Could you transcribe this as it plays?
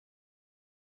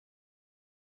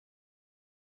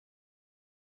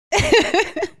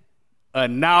A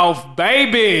Nawf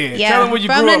baby. Yeah, Tell him where you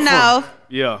from grew the up Nawf. from.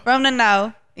 Yeah. From the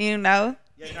Nawf, you know.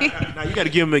 Yeah, now you got to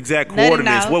give him exact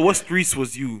coordinates. What streets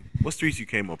was you? What streets you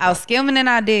came up? I was Skillman and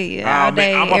Audelia all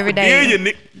day, I'm every day. you,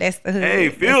 Nick. That's the hood. Hey,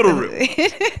 feel the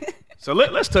rip. So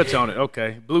let's touch on it.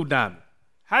 Okay, Blu Diamond.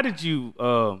 How did you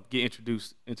get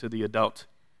introduced into the adult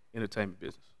entertainment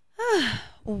business?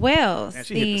 Well, Man,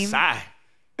 she hit the side.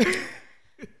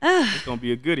 It's gonna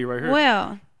be a goodie right here.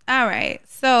 Well, all right.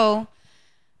 So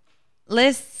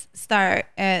let's start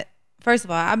at. First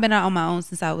of all, I've been out on my own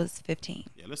since I was 15.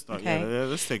 Yeah, let's start. Okay? Yeah,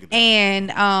 let's take it.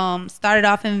 And started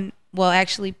off in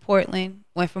actually Portland.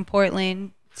 Went from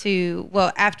Portland to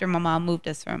after my mom moved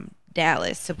us from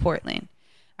Dallas to Portland,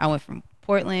 I went from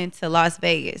Portland to Las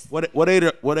Vegas. What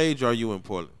age are you in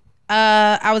Portland?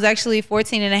 I was actually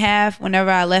 14 and a half whenever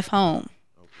I left home.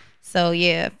 Okay. So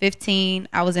yeah, 15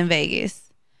 I was in Vegas.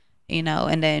 You know,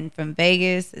 and then from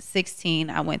Vegas at 16,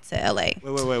 I went to LA.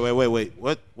 Wait.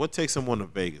 What takes someone to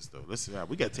Vegas though?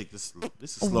 We gotta take this.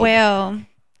 This is slow. Well,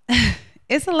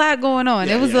 it's a lot going on.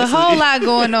 It was a whole lot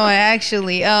going on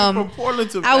actually. From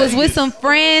Portland to I was with some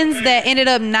friends that ended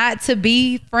up not to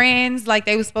be friends like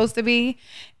they were supposed to be,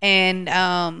 and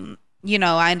you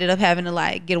know, I ended up having to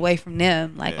like get away from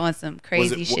them like on some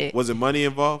crazy shit. Was it money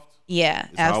involved? Yeah,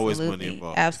 it's always money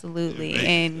involved. Absolutely,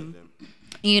 and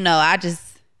you know, I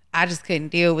just couldn't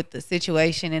deal with the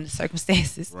situation and the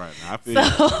circumstances. Right. I feel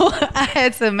I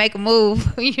had to make a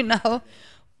move, you know,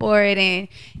 for it. And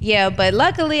yeah, but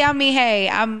luckily, I mean, hey,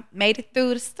 I made it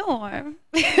through the storm.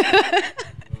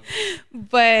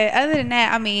 But other than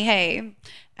that, I mean, hey,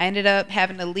 I ended up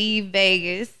having to leave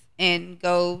Vegas and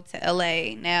go to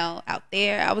LA. Now out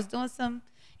there, I was doing some,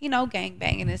 you know, gang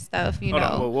banging and stuff, you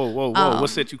know. Whoa. What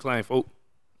set you claim for?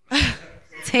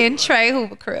 10 Trey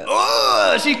Hoover Crib.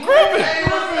 Oh, she cripping.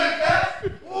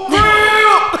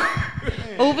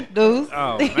 Overdose.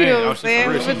 Oh, you man. know what I'm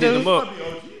saying? She did them up.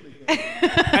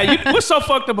 Hey, what's so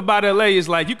fucked up about LA is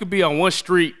like you could be on one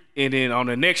street and then on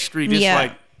the next street it's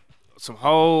like some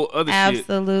whole other shit.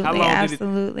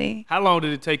 Absolutely. How long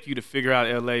did it take you to figure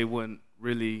out LA wasn't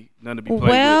really none to be played with?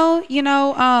 Well, you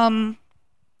know,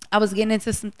 I was getting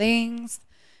into some things.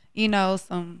 You know,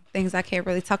 some things I can't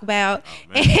really talk about.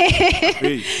 Oh,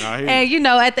 and, you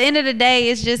know, at the end of the day,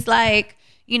 it's just like,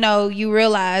 you know, you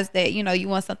realize that, you know, you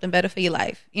want something better for your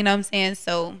life. You know what I'm saying?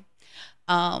 So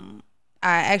I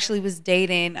actually was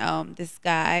dating this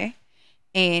guy,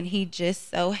 and he just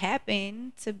so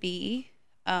happened to be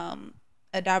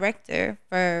a director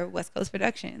for West Coast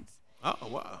Productions. Oh,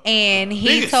 wow. And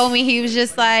he told me, he was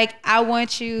just like, I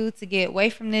want you to get away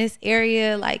from this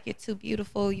area. Like, you're too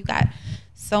beautiful. You got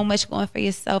so much going for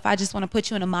yourself. I just want to put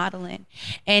you into modeling.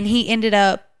 And he ended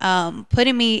up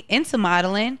putting me into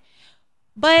modeling.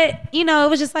 But, you know, it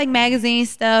was just like magazine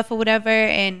stuff or whatever.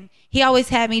 And he always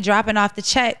had me dropping off the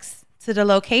checks to the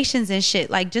locations and shit,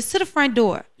 like just to the front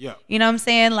door. Yeah. You know what I'm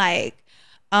saying? Like,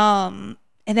 and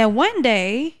then one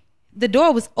day the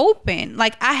door was open.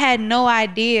 Like, I had no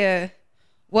idea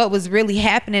what was really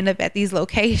happening up at these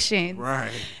locations.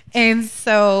 Right. And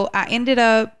so I ended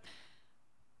up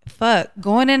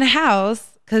going in the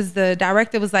house because the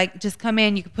director was like, just come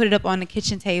in, you can put it up on the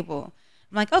kitchen table.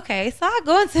 I'm like, okay. So I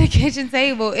go into the kitchen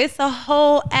table. It's a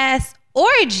whole ass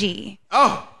orgy.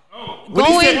 Oh.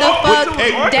 Going the fuck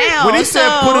down. When he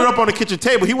said put it up on the kitchen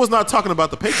table, he was not talking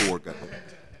about the paperwork.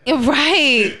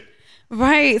 Right.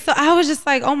 Right. So I was just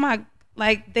like, oh my,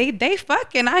 like they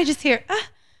fucking. I just hear, I'm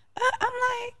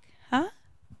like, huh?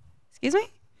 Excuse me?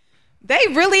 They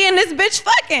really in this bitch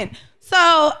fucking.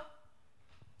 So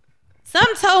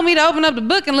some told me to open up the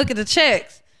book and look at the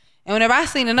checks. And whenever I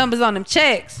seen the numbers on them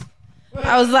checks,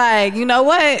 I was like, you know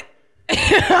what?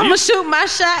 I'm gonna shoot my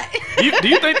shot. Do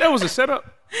you think that was a setup?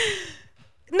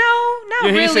 No, not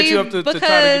really. He set you up to try to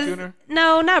get you in there?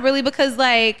 No, not really, because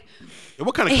like. And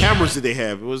what kind of cameras did they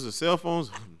have? Was it cell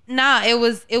phones? Nah, it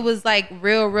was like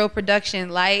real production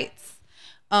lights.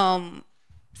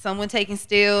 Someone taking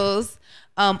stills.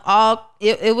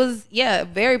 It was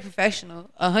very professional.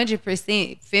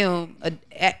 100% film.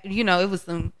 You know, it was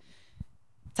some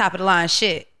top of the line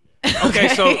shit. Okay,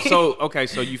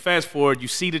 so you fast forward, you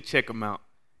see the check amount.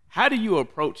 How do you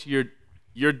approach your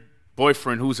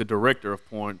boyfriend who's a director of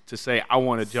porn to say, I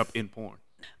want to jump in porn?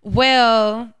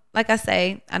 Well, like I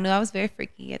say, I knew I was very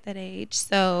freaky at that age.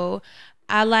 So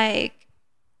I like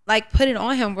put it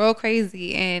on him real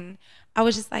crazy. And I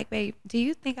was just like, babe, do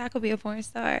you think I could be a porn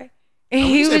star? And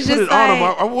he was just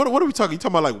like, what are we talking? You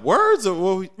talking about like words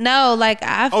or what? No, like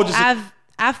I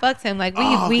fucked him. Like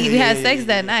we had sex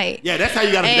that night. Yeah, that's how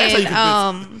you got. That's how you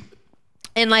convince.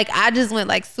 And like I just went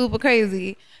like super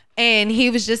crazy, and he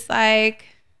was just like,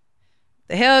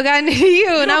 the hell got into you?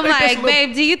 And don't I'm think that's like,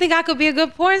 babe, do you think I could be a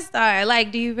good porn star?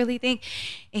 Like, do you really think?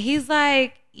 And he's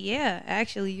like, yeah,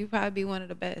 actually, you probably be one of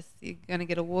the best. You're gonna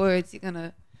get awards. You're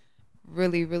gonna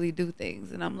really, really do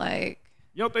things. And I'm like,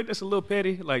 you don't think that's a little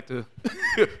petty? Like to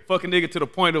fuck a nigga to the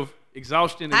point of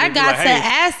exhaustion? And I then be got like, to hey.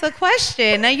 ask a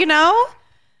question. Now, you know,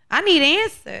 I need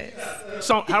answers.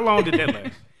 So how long did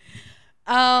that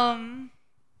last?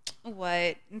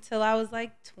 What? Until I was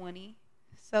like 20.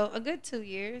 So a good 2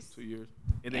 years. 2 years.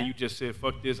 And then you just said,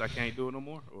 fuck this, I can't do it no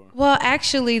more? Or? Well,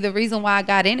 actually, the reason why I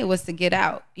got in it was to get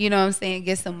out. You know what I'm saying?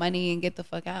 Get some money and get the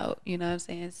fuck out. You know what I'm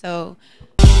saying? So.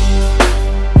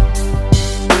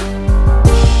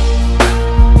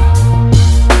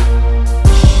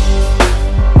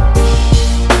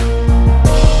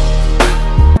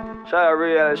 Shout out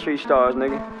Reallyfe Street Starz,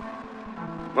 nigga.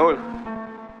 Move.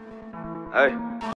 Hey.